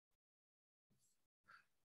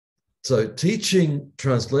So teaching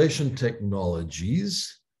translation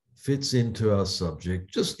technologies fits into our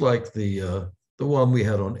subject, just like the one we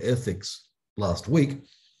had on ethics last week.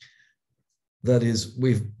 That is,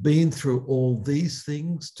 we've been through all these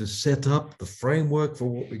things to set up the framework for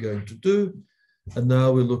what we're going to do. And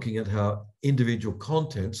now we're looking at how individual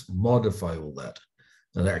contents modify all that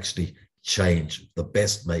and actually change the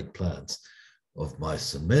best made plans of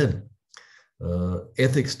mice and men.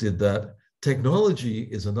 Ethics did that. Technology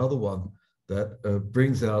is another one that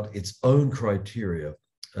brings out its own criteria,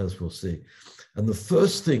 as we'll see. And the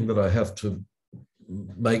first thing that I have to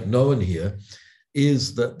make known here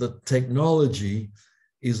is that the technology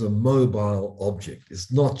is a mobile object.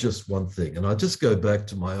 It's not just one thing. And I just go back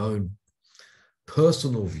to my own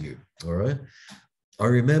personal view, all right? I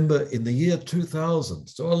remember in the year 2000,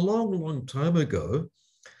 so a long, long time ago,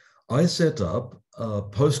 I set up a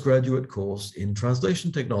postgraduate course in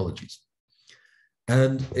translation technologies.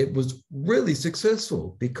 And it was really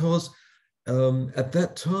successful because at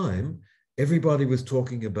that time, everybody was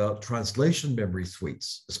talking about translation memory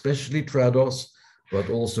suites, especially Trados, but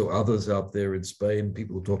also others out there in Spain.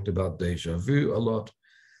 People talked about Deja Vu a lot.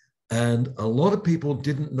 And a lot of people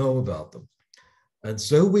didn't know about them. And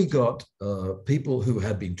so we got people who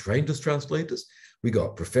had been trained as translators, we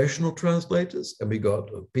got professional translators, and we got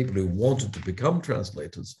people who wanted to become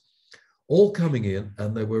translators, all coming in,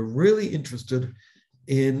 and they were really interested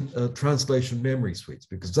in translation memory suites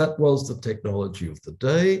because that was the technology of the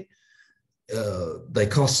day. They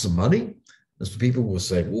cost some money. As people were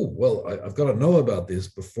saying, oh, well, I've got to know about this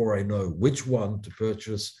before I know which one to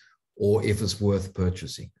purchase or if it's worth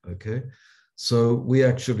purchasing, okay? So we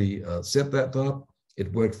actually set that up.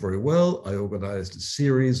 It worked very well. I organized a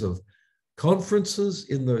series of conferences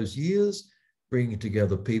in those years, bringing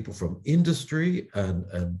together people from industry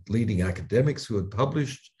and leading academics who had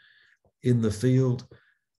published in the field.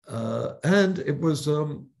 And it was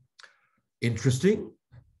interesting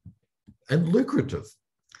and lucrative.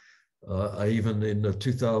 I even in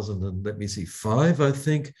 2005, I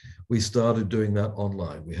think, we started doing that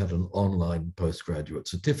online. We had an online postgraduate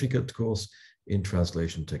certificate course in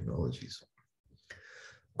translation technologies.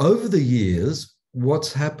 Over the years,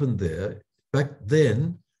 what's happened there, back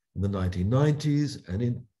then in the 1990s and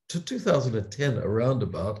into 2010, around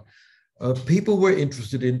about, people were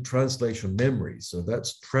interested in translation memory. So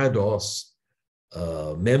that's Trados,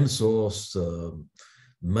 MemSource,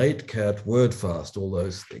 MateCat, WordFast, all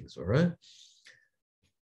those things, all right?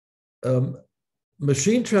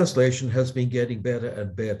 Machine translation has been getting better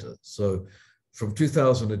and better. So from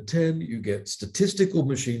 2010, you get statistical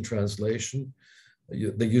machine translation.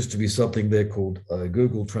 There used to be something there called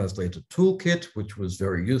Google Translator Toolkit, which was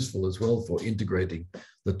very useful as well for integrating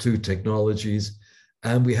the two technologies.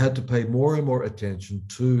 And we had to pay more and more attention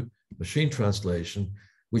to machine translation,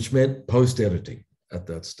 which meant post-editing at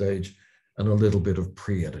that stage and a little bit of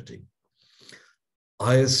pre-editing.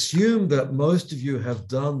 I assume that most of you have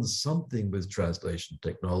done something with translation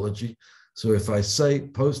technology. So if I say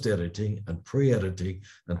post-editing and pre-editing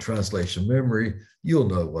and translation memory, you'll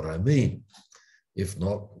know what I mean. If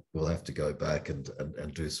not, we'll have to go back and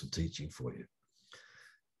do some teaching for you.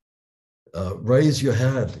 Raise your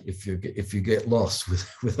hand if you get lost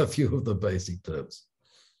with a few of the basic terms.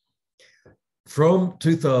 From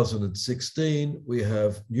 2016, we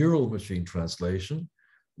have neural machine translation,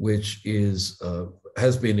 which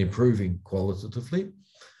has been improving qualitatively.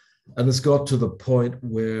 And it's got to the point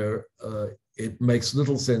where it makes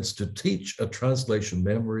little sense to teach a translation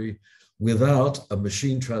memory without a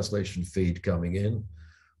machine translation feed coming in.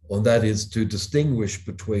 And that is to distinguish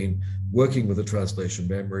between working with a translation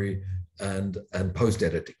memory and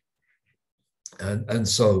post-editing. And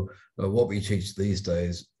so what we teach these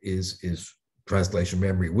days is translation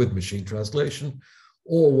memory with machine translation,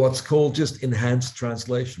 or what's called just enhanced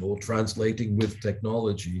translation, or translating with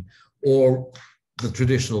technology, or the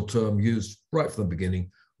traditional term used right from the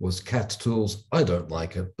beginning was CAT tools. I don't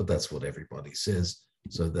like it, but that's what everybody says.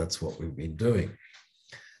 So that's what we've been doing.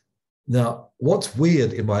 Now, what's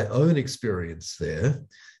weird in my own experience there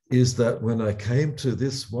is that when I came to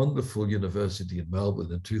this wonderful university in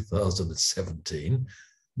Melbourne in 2017,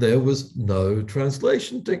 there was no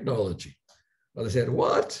translation technology. And I said,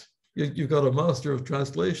 what? You've got a Master of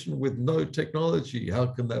Translation with no technology. How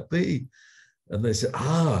can that be? And they said,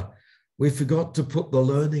 we forgot to put the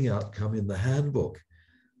learning outcome in the handbook.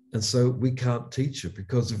 And so we can't teach it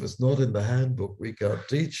because if it's not in the handbook, we can't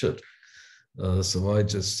teach it. So I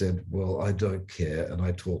just said, well, I don't care. And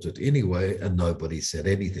I taught it anyway, and nobody said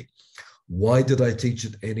anything. Why did I teach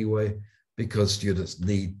it anyway? Because students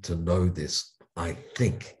need to know this, I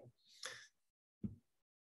think.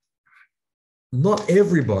 Not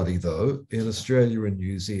everybody, though, in Australia and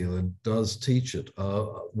New Zealand does teach it.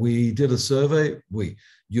 We did a survey,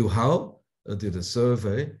 UHAL did a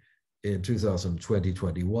survey in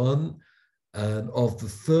 2020-21, and of the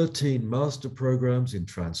 13 master programs in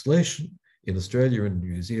translation in Australia and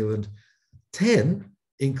New Zealand, 10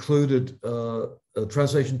 included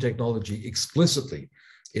translation technology explicitly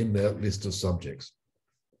in their list of subjects.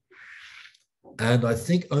 And I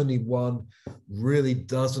think only one really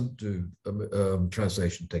doesn't do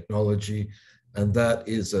translation technology, and that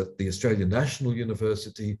is at the Australian National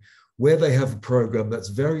University, where they have a program that's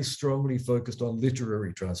very strongly focused on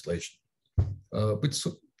literary translation, which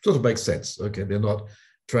sort of makes sense. Okay, they're not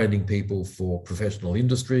training people for professional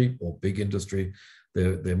industry or big industry.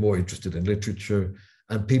 They're more interested in literature,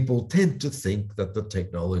 and people tend to think that the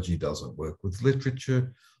technology doesn't work with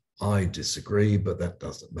literature. I disagree, but that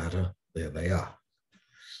doesn't matter. There they are.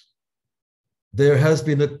 There has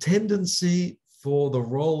been a tendency for the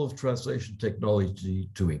role of translation technology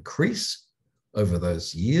to increase over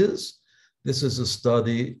those years. This is a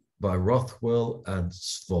study by Rothwell and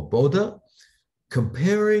Svoboda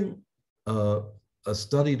comparing a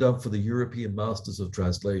study done for the European Masters of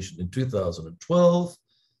Translation in 2012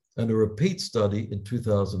 and a repeat study in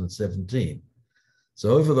 2017. So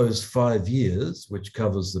over those 5 years, which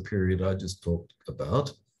covers the period I just talked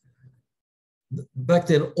about, back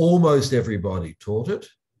then almost everybody taught it,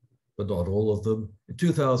 but not all of them. In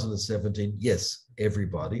 2017, yes,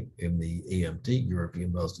 everybody in the EMT,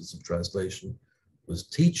 European Masters of Translation, was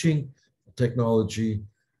teaching technology.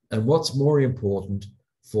 And what's more important,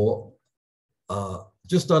 for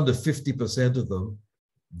just under 50% of them,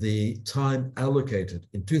 the time allocated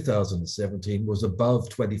in 2017 was above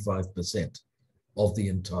 25% of the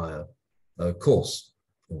entire course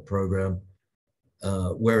or program,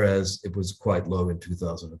 whereas it was quite low in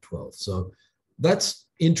 2012. So that's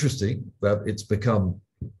interesting that it's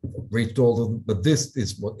reached all of them, but this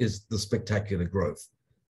is what is the spectacular growth,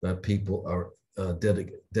 that people are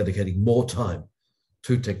dedicating more time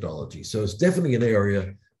to technology. So it's definitely an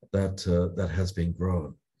area that has been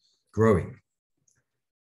growing.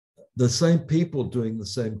 The same people doing the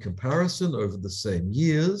same comparison over the same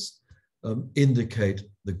years indicate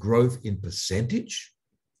the growth in percentage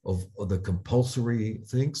of the compulsory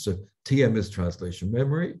things. So TM is translation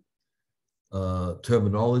memory,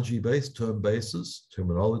 terminology-based, term basis,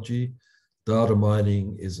 terminology. Data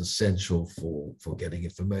mining is essential for getting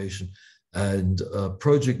information. And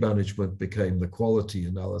project management became the quality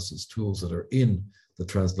analysis tools that are in the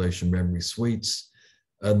translation memory suites.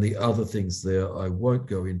 And the other things there I won't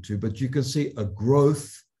go into, but you can see a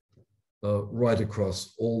growth right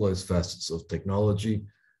across all those facets of technology.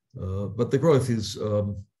 But the growth is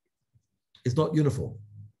not uniform,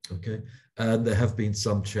 okay? And there have been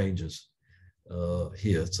some changes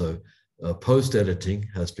here. So post-editing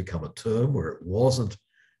has become a term where it wasn't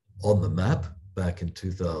on the map back in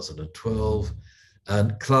 2012.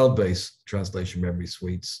 And cloud-based translation memory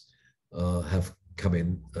suites have come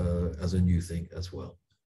in as a new thing as well.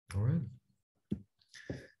 All right.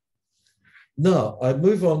 Now, I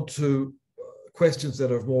move on to questions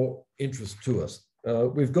that are of more interest to us.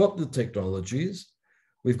 We've got the technologies.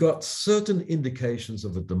 We've got certain indications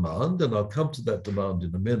of a demand, and I'll come to that demand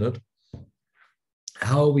in a minute.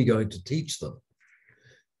 How are we going to teach them?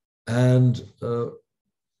 And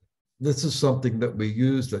this is something that we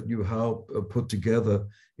use, that you put together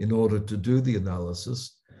in order to do the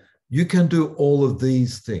analysis. You can do all of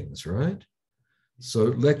these things, right? So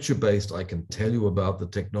lecture-based, I can tell you about the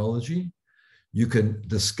technology. You can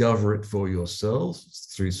discover it for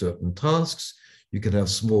yourselves through certain tasks. You can have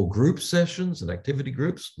small group sessions and activity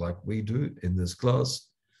groups like we do in this class.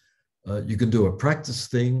 You can do a practice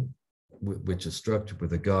thing, which is structured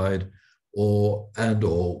with a guide, or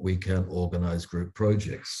we can organize group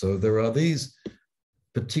projects. So there are these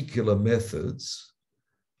particular methods,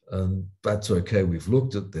 and that's okay, we've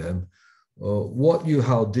looked at them. What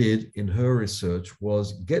Yuhao did in her research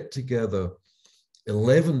was get together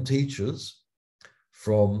 11 teachers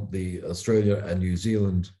from the Australia and New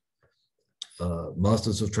Zealand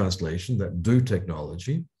Masters of Translation that do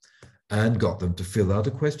technology, and got them to fill out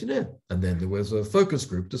a questionnaire. And then there was a focus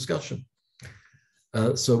group discussion.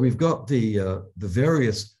 So we've got the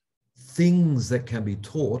various things that can be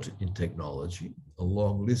taught in technology, a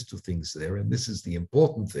long list of things there. And this is the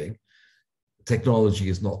important thing. Technology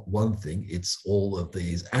is not one thing, it's all of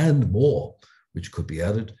these and more, which could be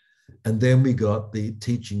added. And then we got the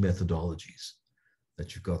teaching methodologies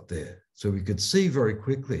that you've got there. So we could see very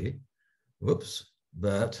quickly, whoops,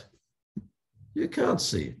 that you can't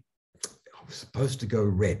see. I was supposed to go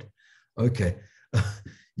red. Okay,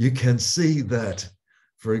 you can see that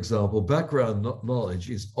for example, background knowledge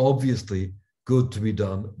is obviously good to be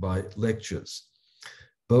done by lectures.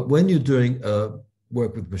 But when you're doing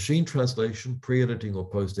work with machine translation, pre-editing or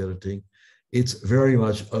post-editing, it's very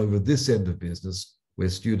much over this end of business where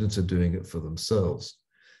students are doing it for themselves.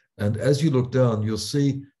 And as you look down, you'll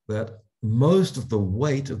see that most of the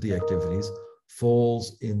weight of the activities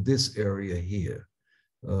falls in this area here,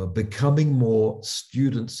 becoming more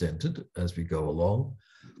student-centered as we go along.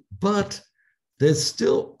 But there's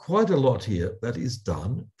still quite a lot here that is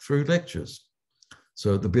done through lectures.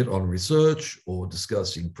 So the bit on research or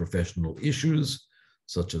discussing professional issues,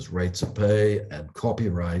 such as rates of pay and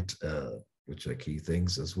copyright, which are key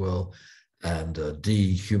things as well, and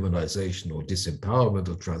dehumanization or disempowerment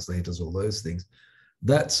of translators, all those things,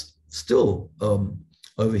 that's still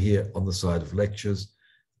over here on the side of lectures,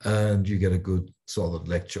 and you get a good solid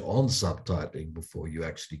lecture on subtitling before you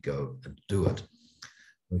actually go and do it.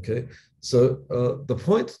 Okay, so the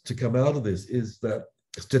point to come out of this is that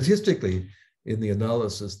statistically in the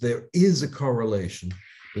analysis, there is a correlation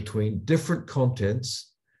between different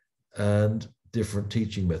contents and different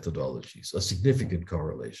teaching methodologies, a significant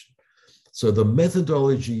correlation. So the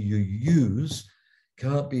methodology you use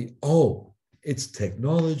can't be, oh, it's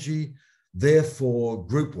technology, therefore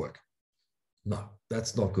group work. No,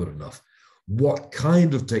 that's not good enough. What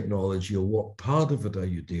kind of technology or what part of it are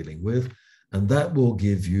you dealing with? And that will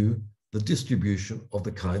give you the distribution of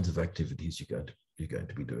the kinds of activities you're going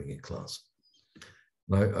to be doing in class.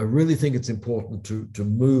 Now, I really think it's important to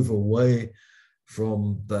move away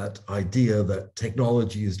from that idea that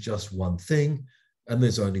technology is just one thing and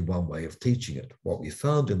there's only one way of teaching it. What we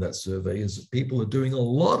found in that survey is that people are doing a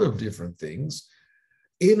lot of different things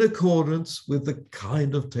in accordance with the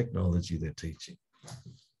kind of technology they're teaching.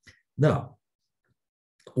 Now,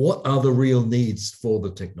 what are the real needs for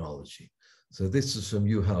the technology? So this is from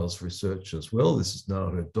Yuhao's research as well. This is now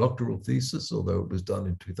her doctoral thesis, although it was done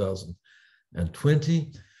in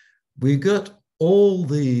 2020. We got all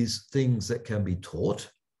these things that can be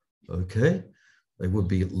taught, okay? They would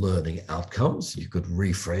be learning outcomes. You could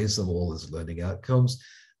rephrase them all as learning outcomes.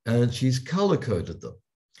 And she's color-coded them.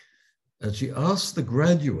 And she asked the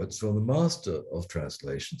graduates from the Master of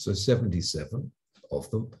Translation, so 77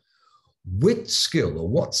 of them, which skill or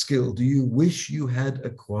what skill do you wish you had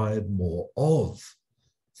acquired more of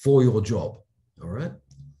for your job, all right?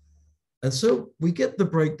 And so we get the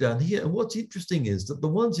breakdown here. And what's interesting is that the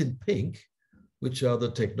ones in pink, which are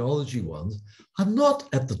the technology ones, are not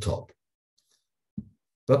at the top.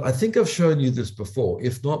 But I think I've shown you this before.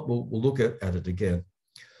 If not, we'll look at it again.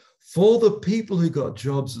 For the people who got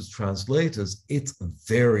jobs as translators, it's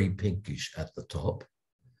very pinkish at the top.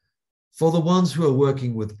 For the ones who are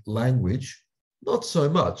working with language, not so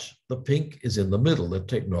much. The pink is in the middle, the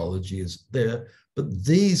technology is there, but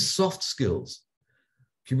these soft skills,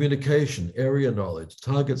 communication, area knowledge,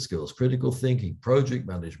 target skills, critical thinking, project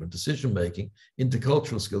management, decision-making,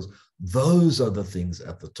 intercultural skills, those are the things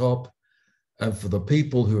at the top. And for the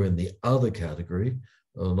people who are in the other category,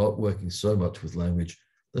 are not working so much with language,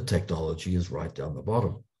 the technology is right down the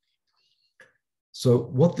bottom. So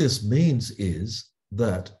what this means is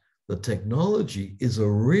that the technology is a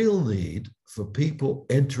real need for people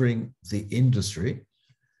entering the industry,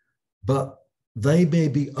 but they may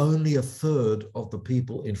be only a third of the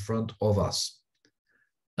people in front of us.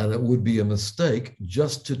 And it would be a mistake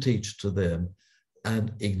just to teach to them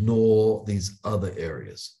and ignore these other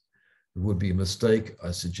areas. It would be a mistake,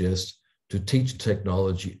 I suggest, to teach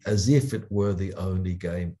technology as if it were the only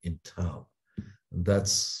game in town. And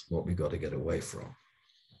that's what we got to get away from.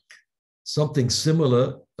 Something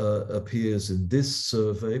similar appears in this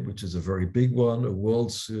survey, which is a very big one, a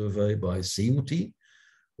world survey by CIMTI,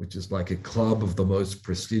 which is like a club of the most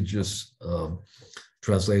prestigious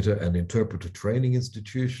translator and interpreter training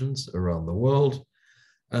institutions around the world.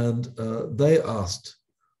 And they asked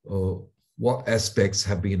what aspects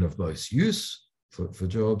have been of most use for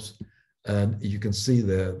jobs. And you can see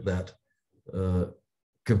there that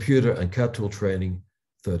computer and CAT tool training,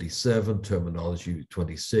 37, terminology,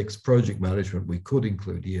 26, project management, we could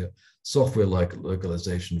include here, software like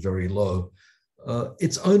localization, very low.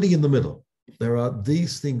 It's only in the middle. There are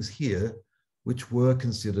these things here which were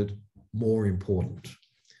considered more important.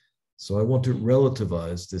 So I want to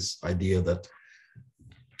relativize this idea that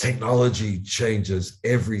technology changes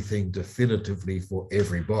everything definitively for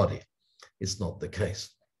everybody. It's not the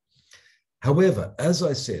case. However, as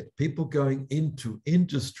I said, people going into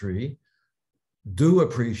industry do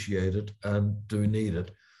appreciate it and do need it.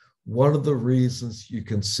 One of the reasons you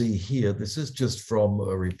can see here, this is just from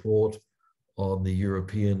a report on the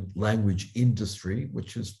European language industry,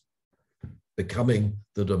 which is becoming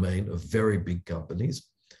the domain of very big companies.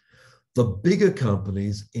 The bigger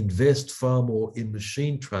companies invest far more in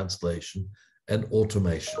machine translation and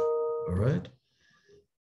automation, all right?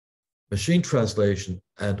 Machine translation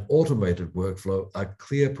and automated workflow are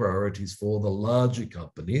clear priorities for the larger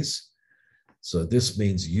companies. So this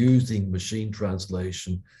means using machine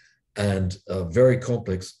translation and very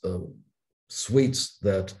complex suites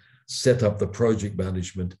that set up the project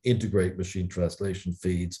management, integrate machine translation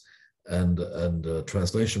feeds and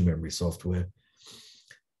translation memory software.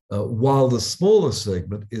 While the smaller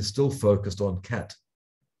segment is still focused on CAT,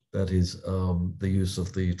 that is the use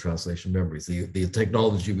of the translation memories, the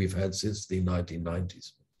technology we've had since the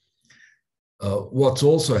 1990s. What's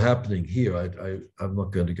also happening here, I'm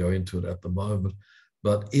not going to go into it at the moment,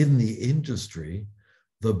 but in the industry,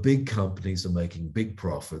 the big companies are making big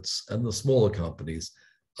profits and the smaller companies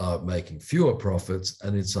are making fewer profits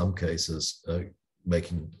and in some cases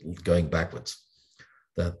going backwards.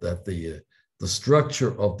 That the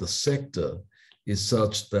structure of the sector is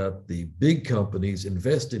such that the big companies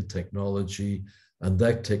invest in technology and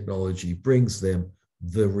that technology brings them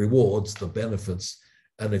the rewards, the benefits.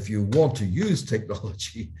 And if you want to use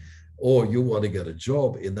technology or you want to get a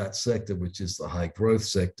job in that sector, which is the high growth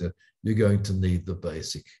sector, you're going to need the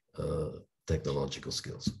basic technological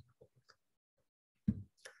skills.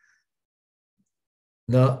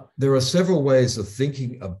 Now, there are several ways of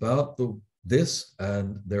thinking about this,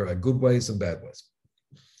 and there are good ways and bad ways.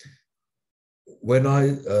 When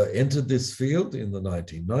I entered this field in the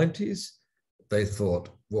 1990s, they thought,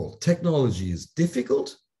 well, technology is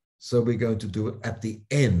difficult, so we're going to do it at the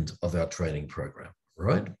end of our training program,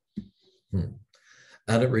 right?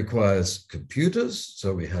 And it requires computers,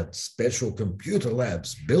 so we had special computer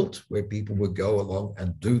labs built where people would go along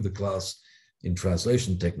and do the class in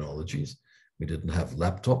translation technologies. We didn't have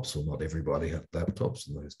laptops, or not everybody had laptops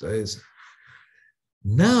in those days.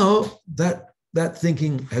 Now that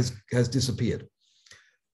thinking has disappeared.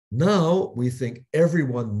 Now we think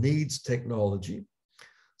everyone needs technology,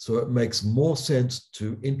 so it makes more sense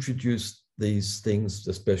to introduce these things,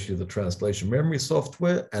 especially the translation memory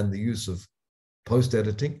software and the use of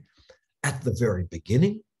post-editing at the very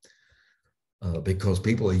beginning, because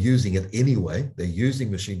people are using it anyway. They're using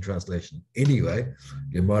machine translation anyway.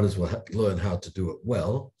 You might as well learn how to do it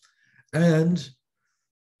well. And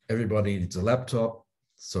everybody needs a laptop,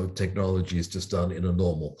 so technology is just done in a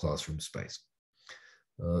normal classroom space.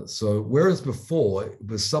 So whereas before it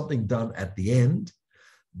was something done at the end,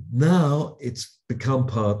 now it's become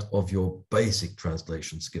part of your basic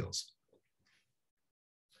translation skills.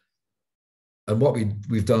 And what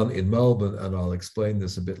we've done in Melbourne, and I'll explain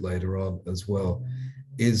this a bit later on as well,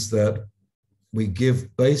 is that we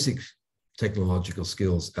give basic technological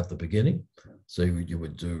skills at the beginning. So what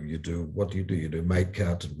do you do? You do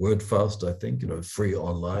MateCat and WordFast, I think, free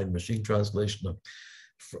online machine translation,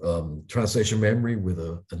 translation memory with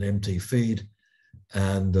an MT feed.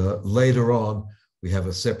 And later on, we have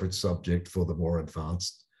a separate subject for the more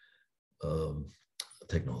advanced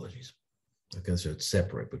technologies. Okay, so it's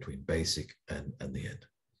separate between basic and the end.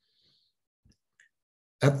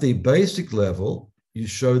 At the basic level, you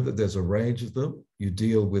show that there's a range of them. You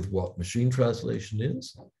deal with what machine translation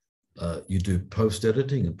is. You do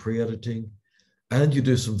post-editing and pre-editing, and you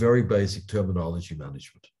do some very basic terminology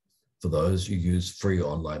management. For those, you use free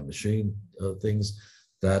online machine things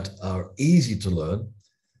that are easy to learn,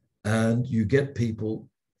 and you get people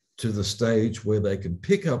to the stage where they can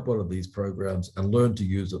pick up one of these programs and learn to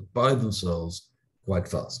use it by themselves quite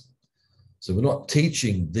fast. So we're not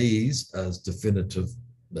teaching these as definitive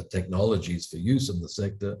technologies for use in the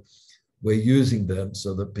sector. We're using them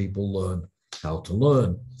so that people learn how to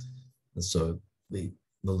learn. And so the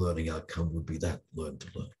learning outcome would be that, learn to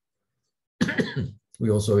learn.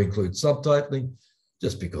 We also include subtitling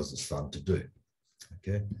just because it's fun to do.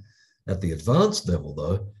 Okay. At the advanced level,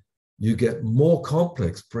 though, you get more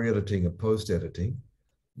complex pre-editing and post-editing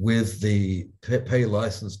with the pay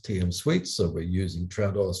license TM suites. So we're using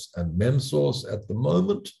Trados and MemSource at the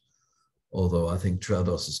moment, although I think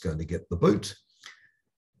Trados is going to get the boot,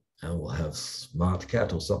 and we'll have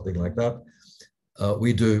SmartCat or something like that.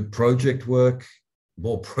 We do project work,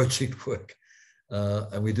 more project work,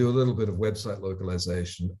 and we do a little bit of website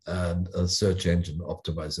localization and search engine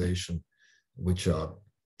optimization, which are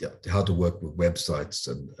how to work with websites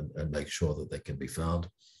and make sure that they can be found.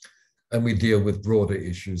 And we deal with broader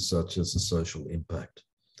issues such as the social impact.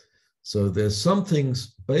 So there's some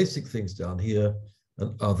things, basic things down here,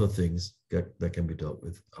 and other things that can be dealt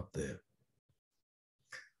with up there.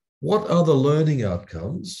 What are the learning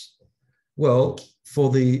outcomes? Well, for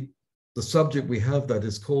the subject we have that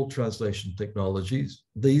is called translation technologies,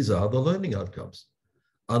 these are the learning outcomes.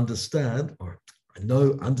 Understand, or I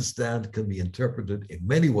know understand can be interpreted in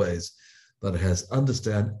many ways, but it has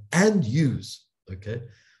understand and use, okay,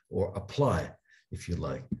 or apply, if you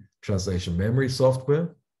like. Translation memory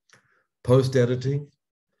software, post-editing,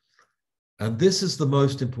 and this is the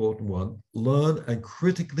most important one, learn and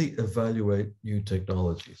critically evaluate new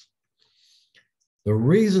technologies. The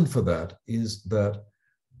reason for that is that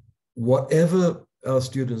whatever our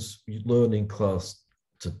students learn in class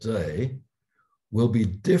today will be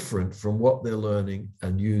different from what they're learning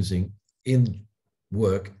and using in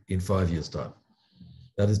work in 5 years' time.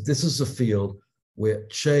 That is, this is a field where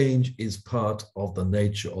change is part of the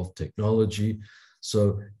nature of technology.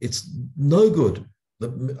 So it's no good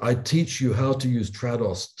that I teach you how to use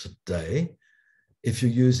Trados today if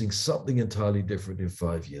you're using something entirely different in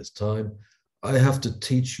 5 years' time. I have to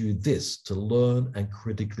teach you this to learn and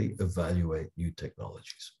critically evaluate new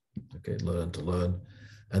technologies. Okay, learn to learn.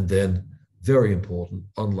 And then, very important,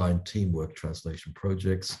 online teamwork translation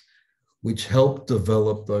projects, which help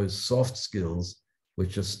develop those soft skills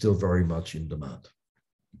which are still very much in demand.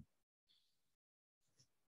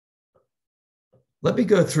 Let me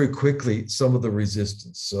go through quickly some of the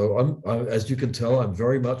resistance. So as you can tell, I'm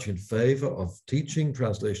very much in favor of teaching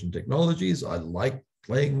translation technologies. I like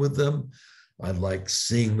playing with them. I like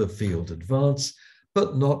seeing the field advance,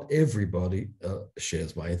 but not everybody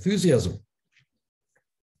shares my enthusiasm.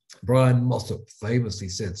 Brian Mossop famously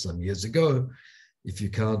said some years ago, if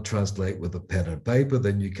you can't translate with a pen and paper,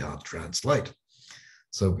 then you can't translate.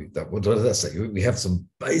 So what does that say? We have some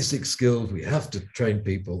basic skills we have to train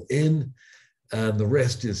people in, and the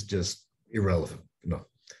rest is just irrelevant.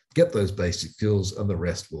 Get those basic skills and the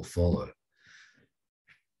rest will follow.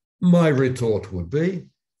 My retort would be,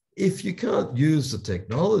 if you can't use the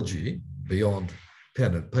technology beyond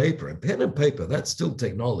pen and paper, that's still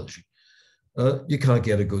technology, you can't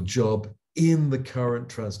get a good job in the current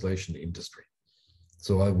translation industry.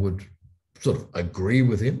 So I would sort of agree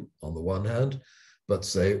with him on the one hand, but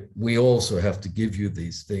say we also have to give you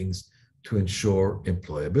these things to ensure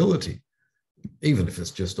employability, even if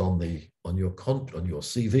it's just on your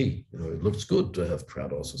CV. It looks good to have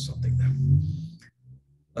Trados or something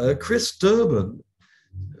there. Chris Durbin,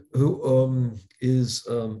 who is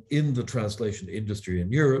in the translation industry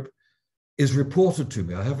in Europe, is reported to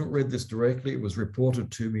me. I haven't read this directly. It was reported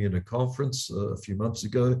to me in a conference a few months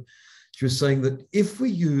ago. She was saying that if we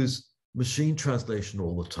use machine translation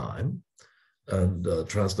all the time and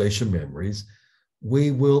translation memories,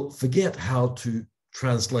 we will forget how to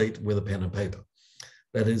translate with a pen and paper.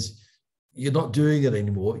 That is, you're not doing it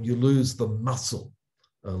anymore. You lose the muscle.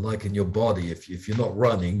 Like in your body, if you're not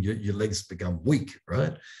running, your legs become weak,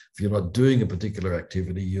 right? If you're not doing a particular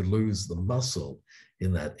activity, you lose the muscle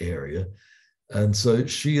in that area. And so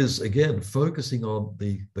she is, again, focusing on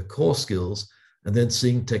the core skills and then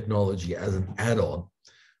seeing technology as an add-on,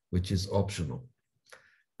 which is optional.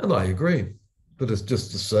 And I agree, but it's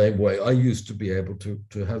just the same way I used to be able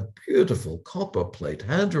to have beautiful copper plate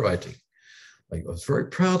handwriting. I was very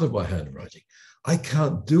proud of my handwriting. I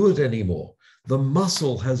can't do it anymore. The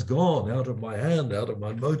muscle has gone out of my hand, out of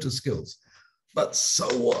my motor skills. But so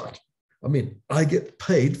what? I mean, I get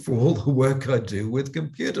paid for all the work I do with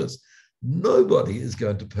computers. Nobody is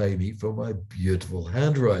going to pay me for my beautiful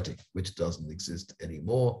handwriting, which doesn't exist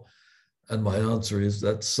anymore. And my answer is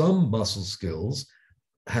that some muscle skills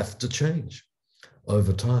have to change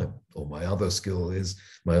over time. Or my other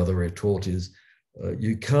retort is,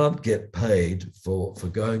 you can't get paid for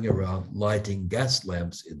going around lighting gas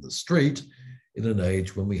lamps in the street in an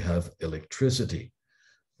age when we have electricity.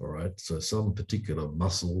 All right, so some particular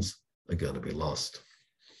muscles are going to be lost.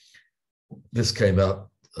 This came out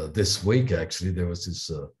this week, actually. There was this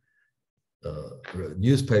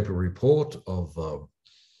newspaper report of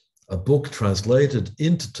a book translated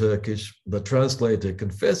into Turkish. The translator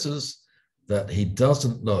confesses that he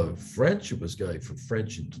doesn't know French. It was going from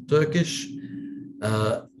French into Turkish.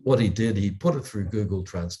 What he did, he put it through Google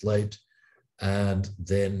Translate and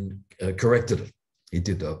then corrected it. He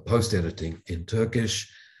did a post-editing in Turkish,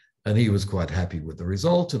 and he was quite happy with the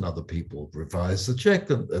result, and other people revised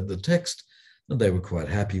the text, and they were quite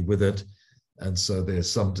happy with it. And so there's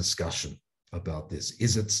some discussion about this.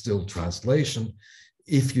 Is it still translation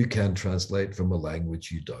if you can translate from a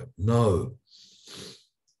language you don't know?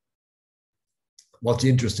 What's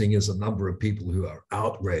interesting is a number of people who are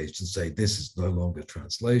outraged and say this is no longer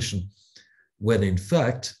translation, when in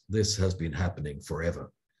fact, this has been happening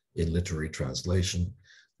forever in literary translation.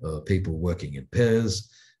 People working in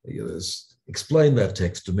pairs, explain that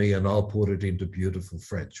text to me and I'll put it into beautiful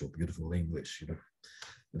French or beautiful English.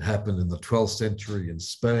 It happened in the 12th century in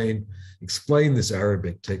Spain. Explain this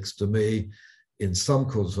Arabic text to me in some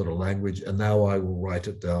sort of language, and now I will write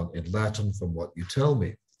it down in Latin from what you tell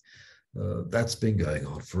me. That's been going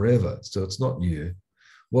on forever, so it's not new.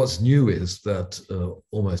 What's new is that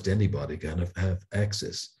almost anybody can have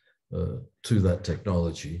access to that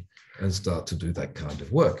technology and start to do that kind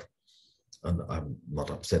of work. And I'm not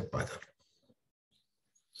upset by that.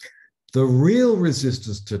 The real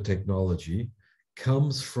resistance to technology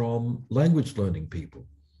comes from language learning people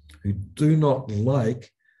who do not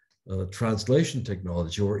like translation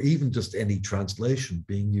technology, or even just any translation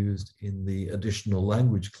being used in the additional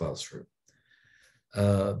language classroom,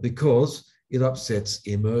 because it upsets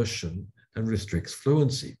immersion and restricts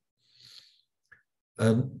fluency.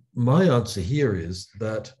 And my answer here is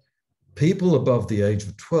that people above the age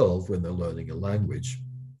of 12, when they're learning a language,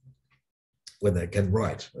 when they can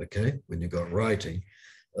write, okay, when you've got writing,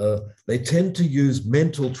 they tend to use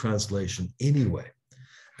mental translation anyway.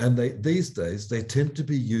 And these days, they tend to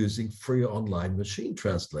be using free online machine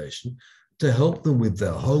translation to help them with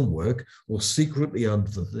their homework, or secretly under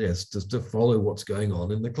the desk just to follow what's going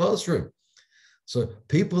on in the classroom. So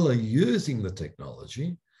people are using the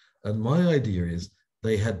technology, and my idea is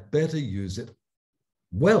they had better use it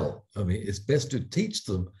well. I mean, it's best to teach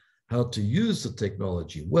them how to use the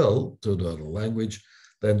technology well to learn a language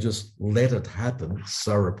than just let it happen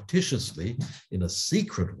surreptitiously in a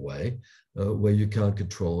secret way where you can't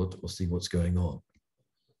control it or see what's going on.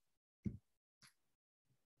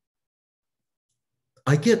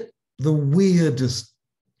 I get the weirdest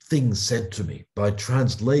things said to me by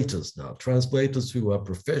translators now. Translators who are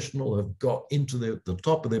professional, have got into the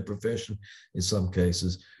top of their profession in some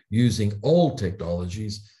cases, using old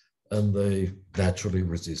technologies, and they naturally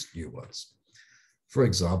resist new ones. For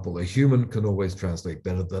example, a human can always translate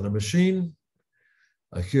better than a machine.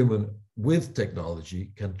 A human with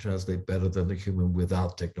technology can translate better than a human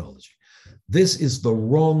without technology. This is the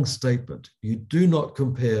wrong statement. You do not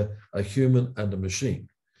compare a human and a machine.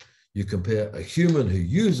 You compare a human who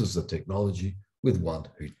uses the technology with one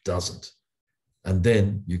who doesn't. And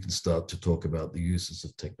then you can start to talk about the uses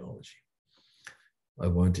of technology. I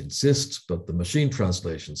won't insist, but the machine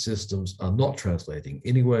translation systems are not translating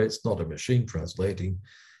anyway. It's not a machine translating.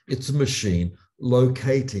 It's a machine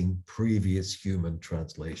locating previous human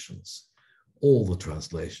translations. All the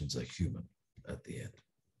translations are human at the end.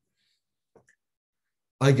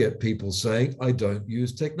 I get people saying, I don't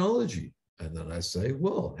use technology. And then I say,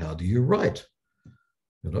 well, how do you write?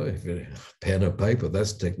 You know, if you pen and paper,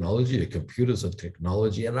 that's technology. A computer's a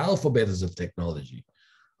technology. An alphabet is a technology.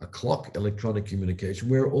 A clock, electronic communication,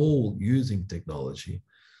 we're all using technology.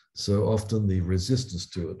 So often the resistance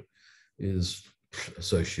to it is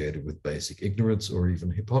associated with basic ignorance or even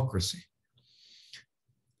hypocrisy.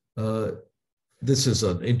 This is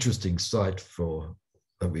an interesting site for,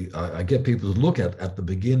 I get people to look at the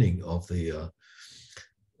beginning of the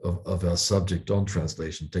of our subject on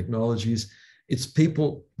translation technologies. It's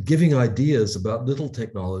people giving ideas about little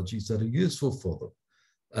technologies that are useful for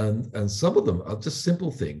them. And some of them are just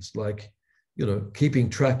simple things like, you know, keeping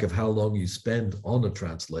track of how long you spend on a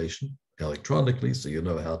translation electronically, so you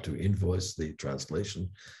know how to invoice the translation.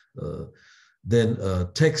 Then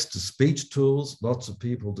text-to-speech tools. Lots of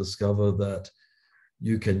people discover that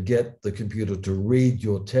you can get the computer to read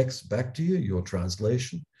your text back to you, your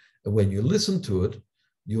translation. And when you listen to it,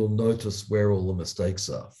 you'll notice where all the mistakes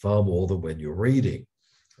are, far more than when you're reading.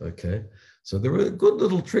 Okay, so there are good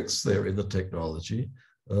little tricks there in the technology,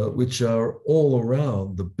 which are all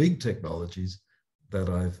around the big technologies that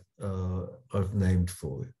I've named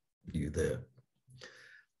for you there.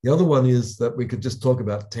 The other one is that we could just talk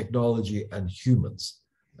about technology and humans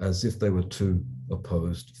as if they were two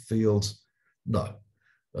opposed fields. No.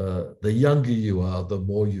 The younger you are, the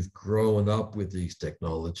more you've grown up with these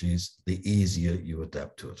technologies, the easier you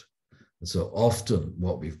adapt to it. And so often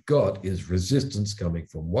what we've got is resistance coming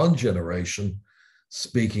from one generation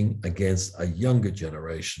speaking against a younger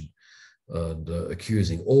generation and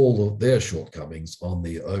accusing all of their shortcomings on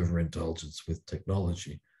the overintelligence with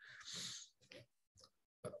technology.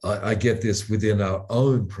 I get this within our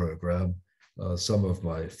own program. Some of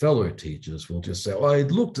my fellow teachers will just say, oh, I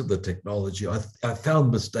looked at the technology, I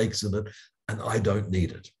found mistakes in it, and I don't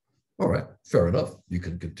need it. All right, fair enough. You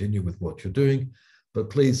can continue with what you're doing, but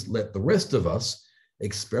please let the rest of us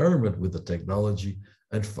experiment with the technology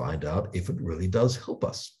and find out if it really does help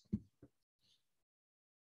us.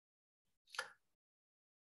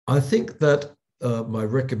 I think that my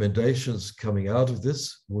recommendations coming out of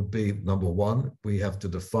this would be, number one, we have to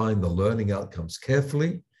define the learning outcomes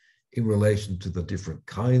carefully in relation to the different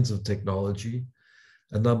kinds of technology.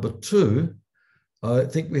 And number two, I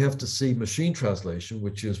think we have to see machine translation,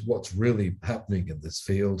 which is what's really happening in this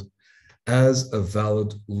field, as a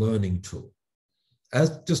valid learning tool,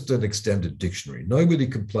 as just an extended dictionary. Nobody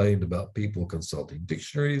complained about people consulting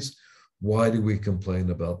dictionaries. Why do we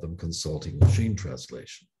complain about them consulting machine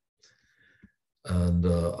translation? And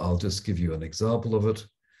I'll just give you an example of it.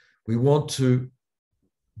 We want to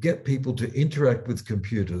get people to interact with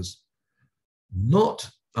computers, not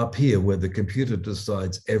up here where the computer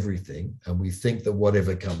decides everything and we think that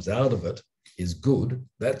whatever comes out of it is good.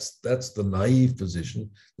 That's the naive position.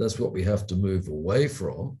 That's what we have to move away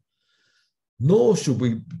from. Nor should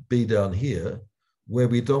we be down here where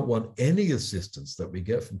we don't want any assistance that we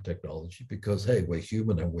get from technology because, hey, we're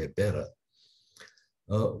human and we're better.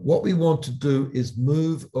 What we want to do is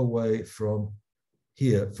move away from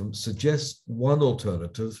here, from suggest one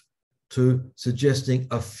alternative to suggesting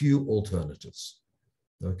a few alternatives.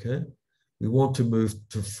 Okay, we want to move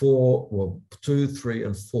to 2, 3,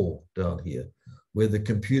 and 4 down here, where the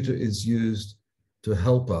computer is used to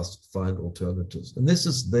help us find alternatives. And this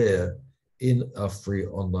is there in our free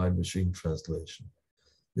online machine translation.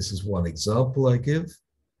 This is one example I give.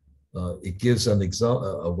 It gives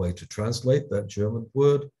a way to translate that German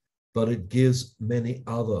word, but it gives many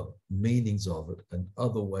other meanings of it and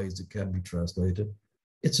other ways it can be translated.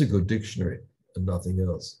 It's a good dictionary and nothing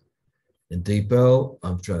else. In DeepL,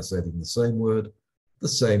 I'm translating the same word, the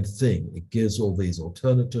same thing. It gives all these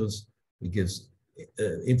alternatives. It gives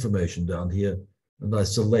information down here, and I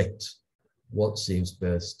select what seems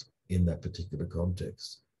best in that particular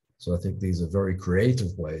context. So I think these are very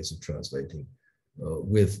creative ways of translating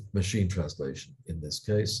with machine translation in this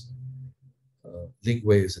case.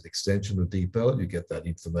 Lingway is an extension of DeepL. You get that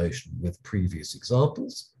information with previous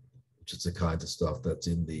examples, which is the kind of stuff that's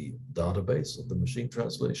in the database of the machine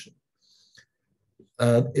translation.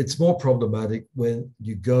 And it's more problematic when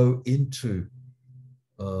you go into,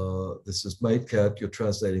 this is MateCat, you're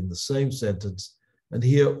translating the same sentence, and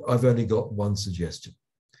here I've only got one suggestion.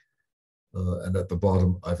 And at the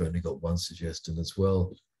bottom, I've only got one suggestion as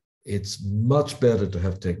well. It's much better to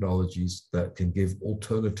have technologies that can give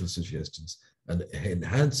alternative suggestions and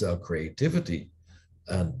enhance our creativity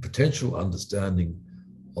and potential understanding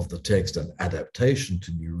of the text and adaptation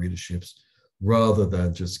to new readerships, rather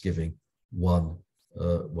than just giving one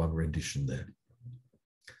rendition there.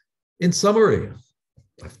 In summary,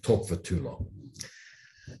 I've talked for too long.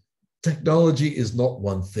 Technology is not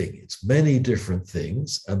one thing. It's many different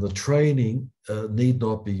things, and the training need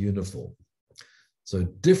not be uniform. So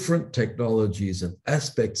different technologies and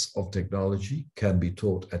aspects of technology can be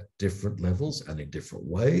taught at different levels and in different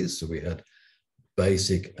ways. So we had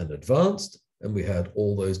basic and advanced, and we had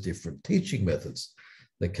all those different teaching methods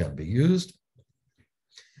that can be used.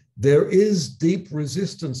 There is deep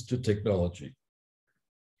resistance to technology,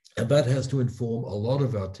 and that has to inform a lot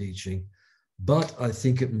of our teaching, but I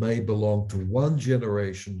think it may belong to one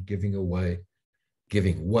generation giving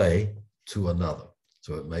way to another.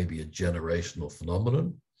 So it may be a generational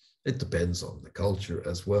phenomenon. It depends on the culture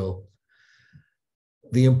as well.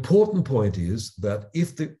 The important point is that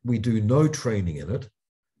if we do no training in it,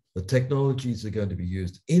 the technologies are going to be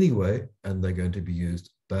used anyway, and they're going to be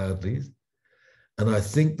used badly. And I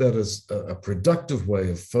think that is a productive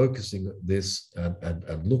way of focusing this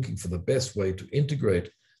and looking for the best way to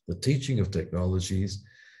integrate the teaching of technologies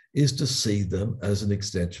is to see them as an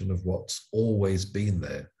extension of what's always been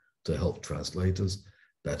there to help translators,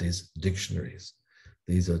 that is, dictionaries.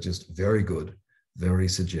 These are just very good, very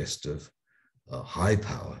suggestive, high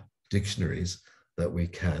power dictionaries that we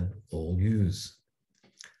can all use.